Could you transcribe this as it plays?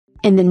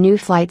In the new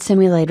Flight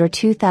Simulator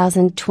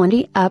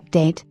 2020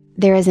 update,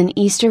 there is an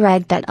Easter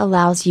egg that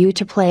allows you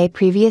to play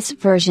previous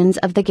versions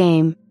of the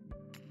game.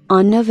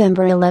 On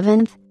November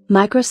 11th,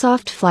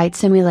 Microsoft Flight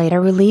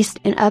Simulator released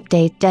an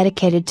update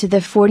dedicated to the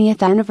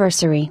 40th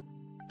anniversary.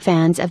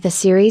 Fans of the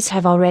series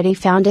have already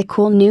found a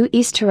cool new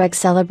Easter egg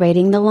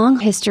celebrating the long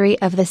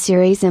history of the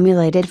series'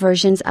 emulated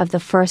versions of the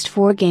first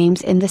 4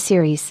 games in the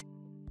series.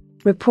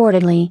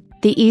 Reportedly,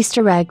 the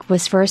Easter egg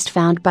was first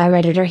found by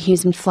Redditor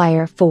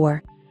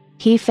HYPR.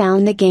 He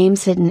found the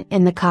games hidden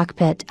in the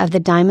cockpit of the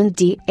Diamond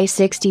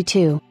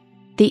DA62.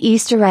 The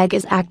Easter egg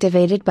is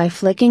activated by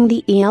flicking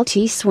the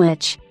ELT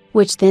switch,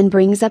 which then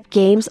brings up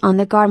games on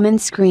the Garmin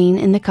screen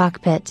in the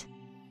cockpit.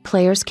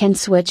 Players can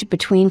switch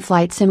between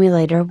Flight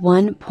Simulator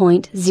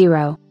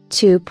 1.0,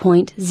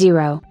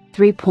 2.0,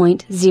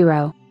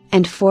 3.0,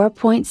 and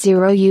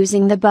 4.0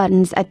 using the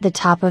buttons at the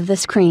top of the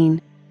screen.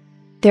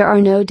 There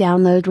are no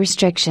download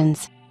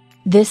restrictions.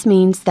 This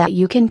means that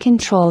you can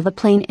control the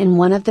plane in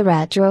one of the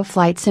retro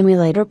Flight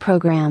Simulator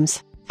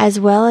programs, as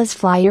well as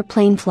fly your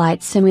plane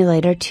Flight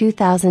Simulator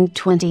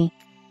 2020.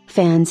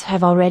 Fans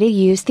have already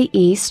used the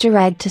Easter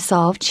egg to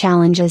solve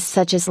challenges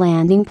such as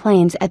landing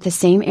planes at the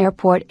same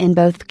airport in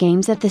both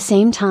games at the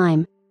same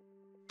time.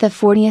 The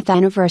 40th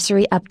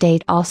anniversary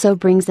update also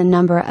brings a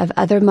number of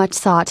other much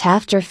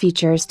sought-after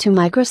features to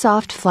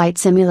Microsoft Flight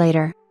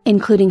Simulator,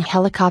 including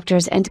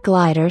helicopters and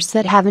gliders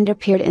that haven't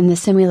appeared in the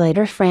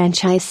simulator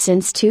franchise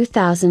since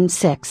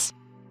 2006.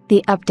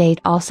 The update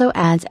also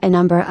adds a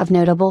number of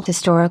notable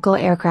historical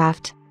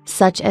aircraft,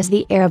 such as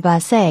the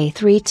Airbus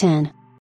A310.